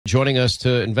Joining us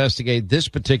to investigate this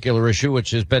particular issue,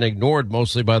 which has been ignored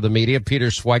mostly by the media, Peter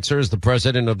Schweizer is the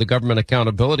president of the Government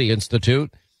Accountability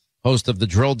Institute, host of the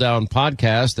Drilldown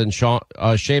podcast, and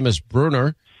Seamus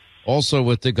Bruner, also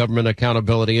with the Government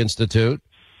Accountability Institute.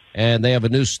 And they have a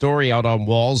new story out on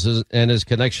Walz and his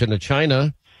connection to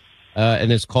China,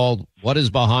 and it's called What is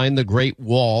Behind the Great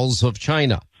Walls of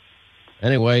China?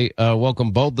 Anyway,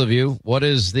 welcome both of you. What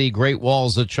is the Great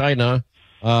Walls of China,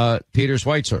 Peter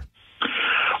Schweizer?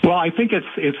 Well, I think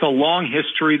it's a long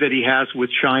history that he has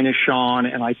with China, Sean,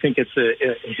 and I think it's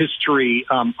a history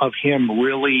of him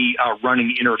really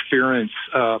running interference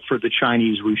for the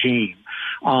Chinese regime.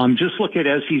 Just look at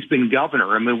as he's been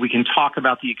governor. I mean, we can talk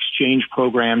about the exchange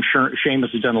program.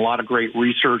 Seamus has done a lot of great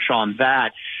research on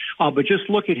that. But just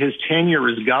look at his tenure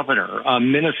as governor.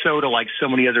 Minnesota, like so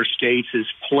many other states, is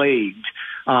plagued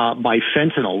by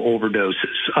fentanyl overdoses.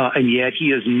 And yet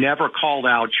he has never called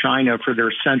out China for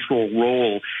their central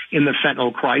role in the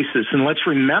fentanyl crisis. And let's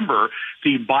remember,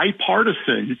 the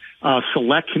bipartisan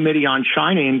Select Committee on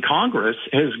China in Congress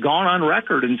has gone on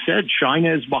record and said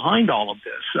China is behind all of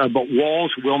this, but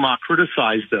Walz will not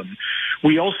criticize them.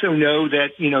 We also know that,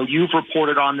 you've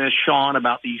reported on this, Sean,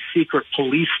 about these secret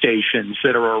police stations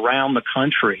that are around the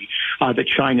country that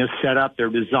China set up. They're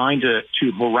designed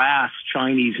to harass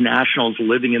Chinese nationals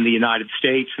living in the United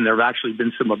States, and there have actually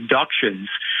been some abductions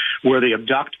where they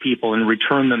abduct people and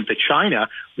return them to China.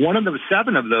 One of the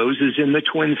 7 of those is in the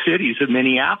Twin Cities of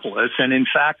Minneapolis, and in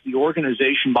fact, the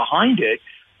organization behind it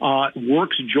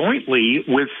works jointly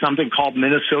with something called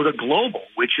Minnesota Global,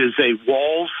 which is a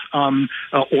Walz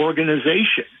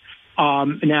organization.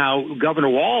 Now, Governor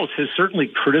Walz has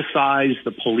certainly criticized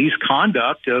the police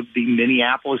conduct of the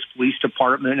Minneapolis Police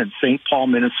Department and St. Paul,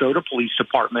 Minnesota Police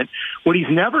Department. What he's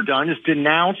never done is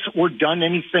denounce or done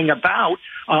anything about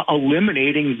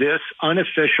eliminating this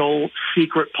unofficial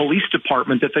secret police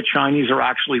department that the Chinese are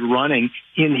actually running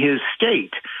in his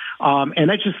state. And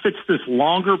that just fits this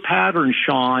longer pattern,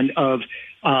 Sean, of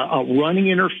running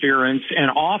interference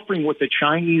and offering what the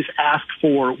Chinese ask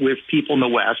for with people in the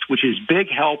West, which is big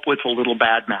help with a little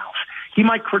bad mouth. He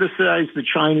might criticize the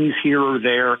Chinese here or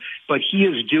there, but he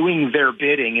is doing their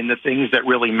bidding in the things that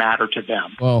really matter to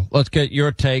them. Well, let's get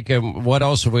your take. And what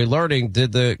else are we learning?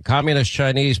 Did the communist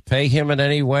Chinese pay him in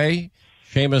any way?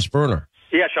 Seamus Bruner.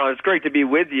 Yeah, Sean, it's great to be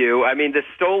with you. I mean, the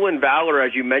stolen valor,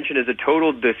 as you mentioned, is a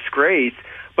total disgrace.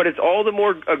 But it's all the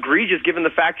more egregious given the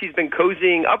fact he's been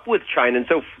cozying up with China. And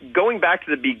so going back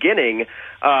to the beginning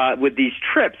with these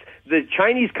trips, the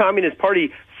Chinese Communist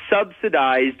Party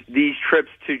subsidized these trips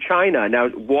to China. Now,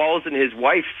 Walz and his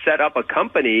wife set up a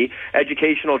company,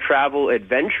 Educational Travel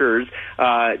Adventures.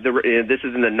 This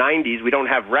is in the 90s. We don't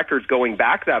have records going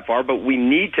back that far, but we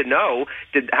need to know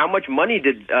how much money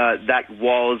did that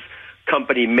Walz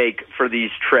company make for these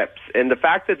trips. And the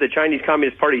fact that the Chinese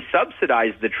Communist Party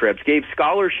subsidized the trips, gave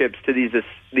scholarships to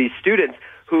these students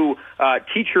who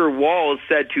teacher Walz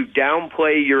said to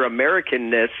downplay your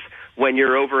Americanness when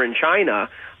you're over in China.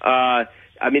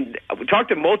 I mean, we talked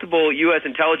to multiple U.S.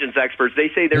 intelligence experts. They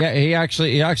say they're... Yeah, he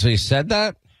actually said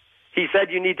that? He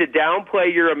said you need to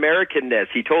downplay your Americanness.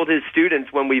 He told his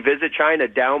students when we visit China,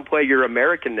 downplay your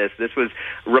Americanness. This was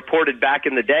reported back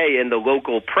in the day in the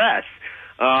local press.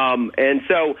 And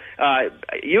so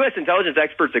U.S. intelligence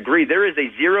experts agree there is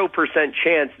a 0%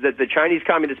 chance that the Chinese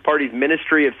Communist Party's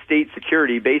Ministry of State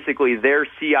Security, basically their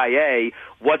CIA,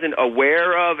 wasn't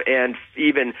aware of and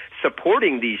even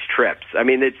supporting these trips. I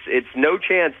mean, it's no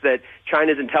chance that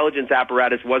China's intelligence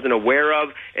apparatus wasn't aware of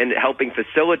and helping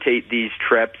facilitate these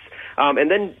trips. And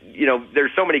then,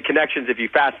 there's so many connections. If you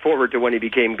fast forward to when he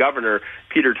became governor,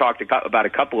 Peter talked about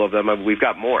a couple of them. We've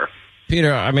got more.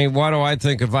 Peter, I mean, what do I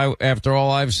think after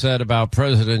all I've said about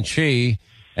President Xi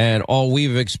and all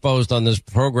we've exposed on this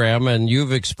program and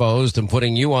you've exposed and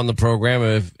putting you on the program,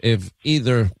 if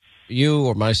either you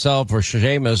or myself or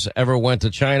Seamus ever went to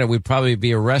China, we'd probably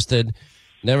be arrested,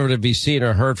 never to be seen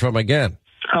or heard from again.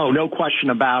 Oh, no question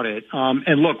about it.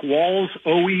 And look, Walz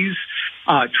always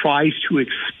tries to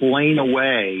explain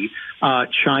away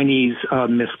Chinese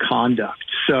misconduct.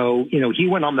 So, he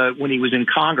went when he was in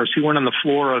Congress, he went on the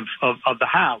floor of the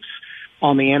House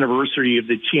on the anniversary of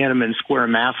the Tiananmen Square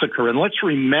massacre. And let's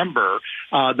remember,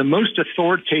 the most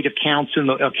authoritative accounts in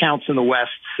the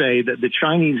West say that the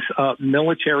Chinese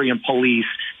military and police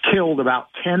killed about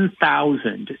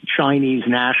 10,000 Chinese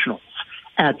nationals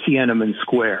at Tiananmen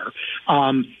Square.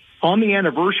 On the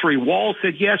anniversary, Walz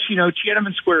said, yes,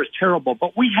 Tiananmen Square is terrible,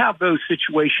 but we have those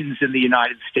situations in the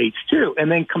United States too, and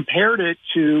then compared it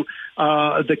to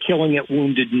the killing at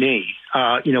Wounded Knee,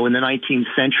 in the 19th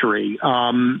century.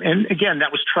 And again,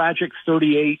 that was tragic.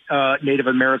 38 Native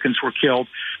Americans were killed.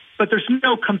 but there's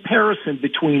no comparison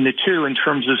between the two in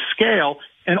terms of scale.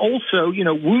 And also,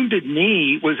 Wounded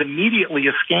Knee was immediately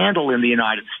a scandal in the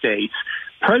United States.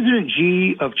 President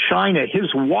Xi of China,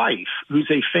 his wife, who's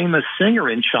a famous singer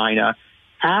in China,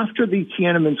 after the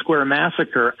Tiananmen Square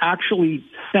massacre, actually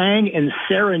sang and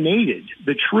serenaded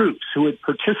the troops who had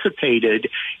participated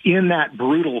in that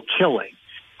brutal killing.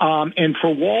 And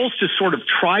for Walz to sort of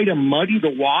try to muddy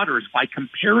the waters by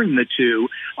comparing the two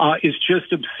is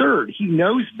just absurd. He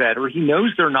knows better. He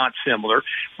knows they're not similar.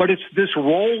 But it's this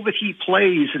role that he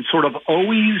plays in sort of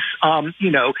always,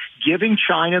 giving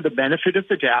China the benefit of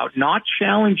the doubt, not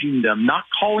challenging them, not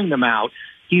calling them out.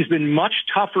 He's been much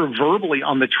tougher verbally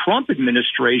on the Trump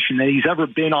administration than he's ever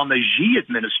been on the Xi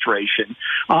administration.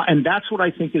 And that's what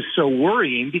I think is so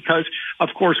worrying because, of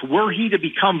course, were he to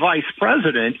become vice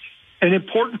president, an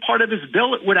important part of his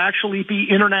bill would actually be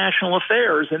international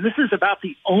affairs. And this is about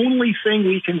the only thing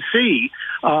we can see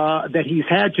that he's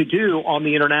had to do on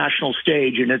the international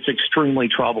stage, and it's extremely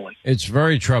troubling. It's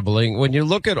very troubling. When you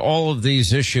look at all of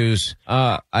these issues,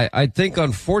 I think,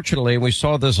 unfortunately, and we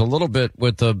saw this a little bit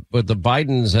with the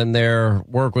Bidens and their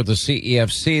work with the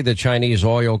CEFC, the Chinese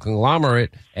oil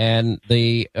conglomerate, and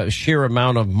the sheer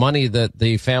amount of money that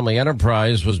the family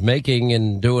enterprise was making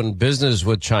in doing business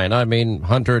with China. I mean,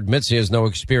 Hunter admits he has no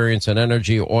experience in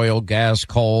energy, oil, gas,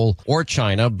 coal, or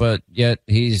China, but yet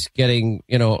he's getting,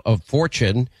 a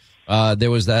fortune.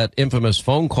 There was that infamous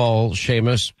phone call,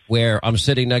 Seamus, where I'm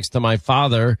sitting next to my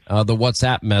father, the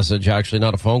WhatsApp message, actually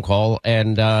not a phone call,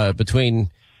 and between,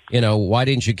 why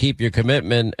didn't you keep your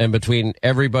commitment, and between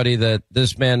everybody that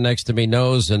this man next to me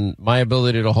knows and my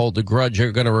ability to hold a grudge,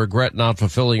 you're going to regret not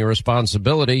fulfilling your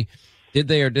responsibility. Did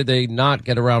they or did they not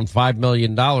get around $5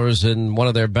 million in one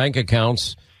of their bank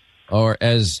accounts, or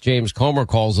as James Comer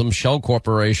calls them, shell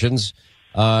corporations,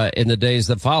 in the days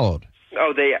that followed?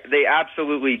 Oh, they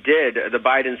absolutely did. The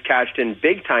Bidens cashed in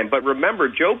big time. But remember,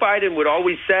 Joe Biden would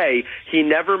always say he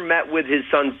never met with his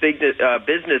son's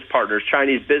business partners,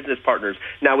 Chinese business partners.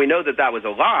 Now, we know that that was a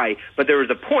lie, but there was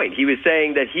a point. He was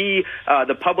saying that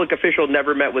the public official,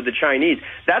 never met with the Chinese.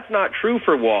 That's not true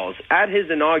for Walz. At his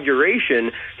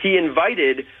inauguration, he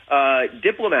invited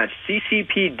diplomats,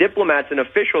 CCP diplomats and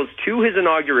officials to his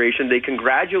inauguration. They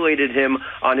congratulated him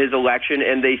on his election,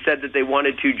 and they said that they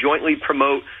wanted to jointly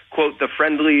promote, quote, the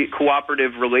friendly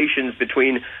cooperative relations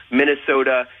between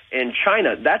Minnesota and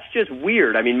China. That's just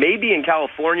weird. I mean, maybe in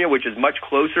California, which is much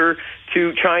closer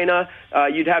to China,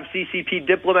 you'd have CCP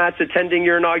diplomats attending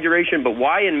your inauguration, but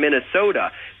why in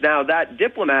Minnesota? Now, that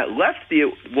diplomat left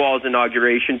the Walz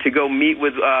inauguration to go meet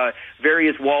with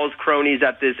various Walz cronies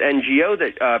at this NGO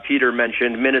that Peter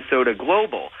mentioned, Minnesota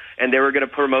Global, and they were going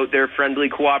to promote their friendly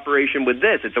cooperation with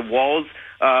this. It's a Walz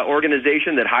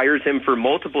organization that hires him for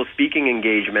multiple speaking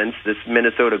engagements, this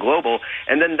Minnesota Global,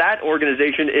 and then that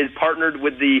organization is partnered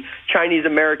with the Chinese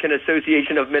American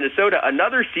Association of Minnesota,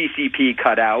 another CCP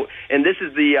cutout, and this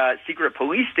is the secret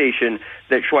police station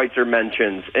that Schweizer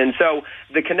mentions. And so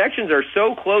the connections are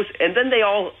so close, and then they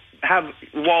all have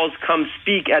Walz come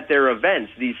speak at their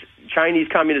events, these Chinese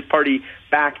Communist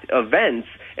Party-backed events,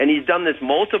 and he's done this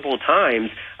multiple times.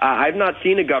 I've not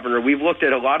seen a governor. We've looked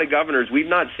at a lot of governors. We've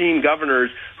not seen governors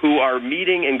who are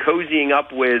meeting and cozying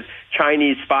up with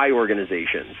Chinese spy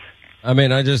organizations. I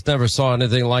mean, I just never saw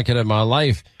anything like it in my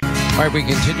life. All right, we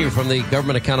continue from the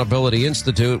Government Accountability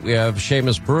Institute. We have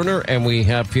Seamus Bruner and we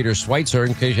have Peter Schweizer.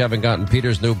 In case you haven't gotten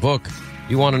Peter's new book,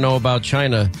 you want to know about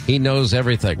China, he knows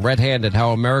everything. Red-handed,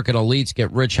 how American elites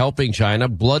get rich helping China.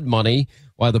 Blood money,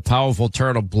 why the powerful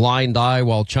turn a blind eye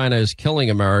while China is killing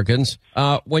Americans.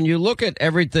 When you look at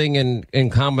everything in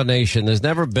combination, there's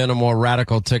never been a more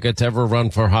radical ticket to ever run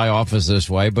for high office this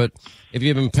way. But if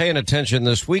you've been paying attention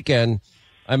this weekend,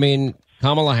 I mean,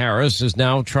 Kamala Harris is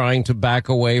now trying to back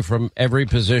away from every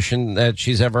position that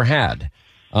she's ever had.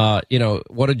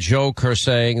 What a joke, her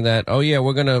saying that, oh yeah,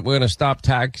 we're gonna stop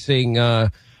taxing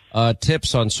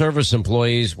tips on service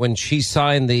employees, when she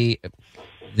signed the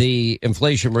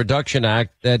Inflation Reduction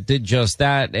Act that did just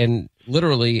that and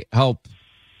literally helped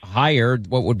hire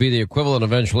what would be the equivalent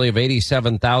eventually of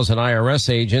 87,000 IRS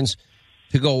agents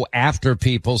to go after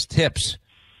people's tips.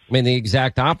 I mean, the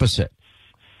exact opposite.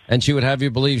 And she would have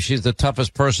you believe she's the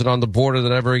toughest person on the border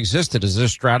that ever existed. Is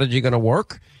this strategy going to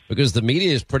work? Because the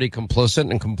media is pretty complicit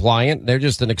and compliant. They're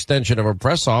just an extension of her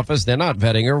press office. They're not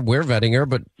vetting her. We're vetting her,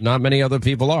 but not many other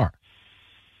people are.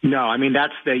 No, I mean,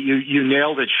 you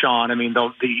nailed it, Sean. I mean,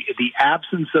 the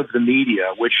absence of the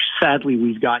media, which sadly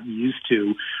we've gotten used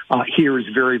to here, is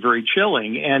very, very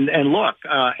chilling. And look,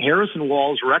 Harris and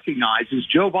Walz recognizes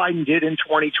Joe Biden did in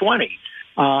 2020.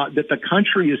 that the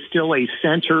country is still a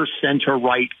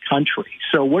center-right country.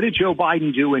 So what did Joe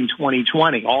Biden do in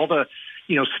 2020? All the,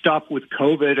 stuff with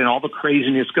COVID and all the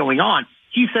craziness going on.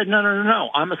 He said, no,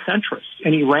 I'm a centrist.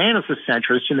 And he ran as a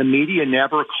centrist, and the media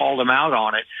never called him out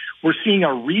on it. We're seeing a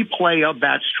replay of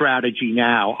that strategy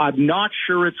now. I'm not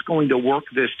sure it's going to work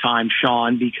this time,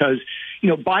 Sean, because,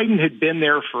 Biden had been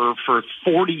there for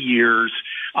 40 years.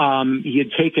 He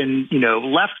had taken,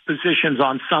 left positions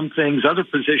on some things. Other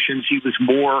positions, he was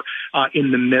more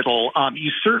in the middle.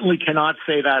 You certainly cannot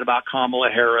say that about Kamala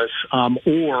Harris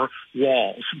or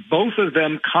Walz. Both of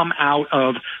them come out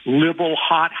of liberal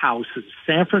hothouses,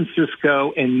 San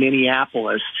Francisco and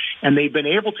Minneapolis, and they've been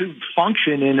able to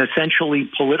function in essentially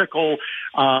political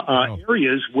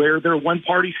areas where they're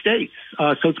one-party states.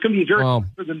 So it's going to be very hard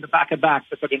for them to back it back,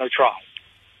 but they're going to try.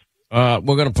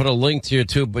 We're going to put a link to you,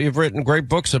 too. But you've written great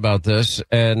books about this,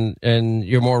 and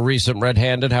your more recent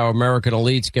Red-Handed, How American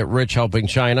Elites Get Rich Helping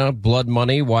China,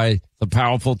 BloodMoney, Why the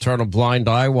Powerful Turn a Blind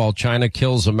Eye While China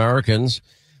Kills Americans,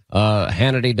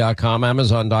 Hannity.com,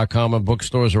 Amazon.com, and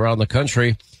bookstores around the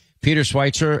country. Peter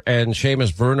Schweizer and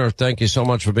Seamus Bruner, thank you so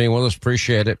much for being with us.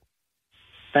 Appreciate it.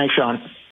 Thanks, Sean.